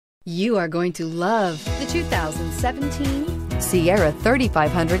You are going to love the 2017 Sierra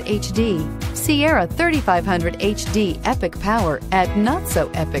 3500 HD. Sierra 3500 HD epic power at not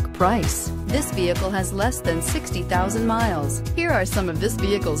so epic price. This vehicle has less than 60,000 miles. Here are some of this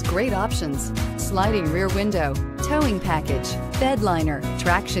vehicle's great options: sliding rear window, towing package, bed liner,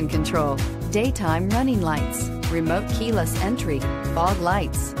 traction control, daytime running lights, remote keyless entry, fog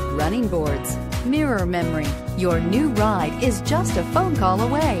lights, running boards, mirror memory. Your new ride is just a phone call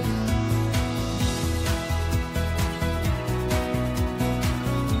away.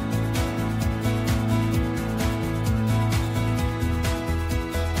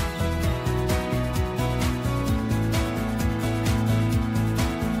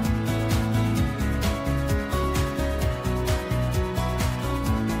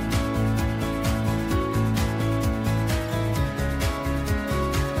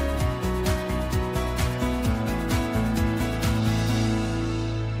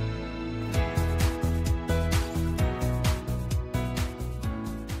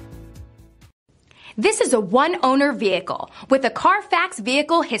 This is a one-owner vehicle with a Carfax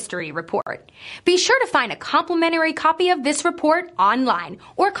Vehicle History Report. Be sure to find a complimentary copy of this report online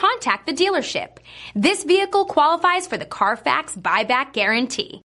or contact the dealership. This vehicle qualifies for the Carfax Buyback Guarantee.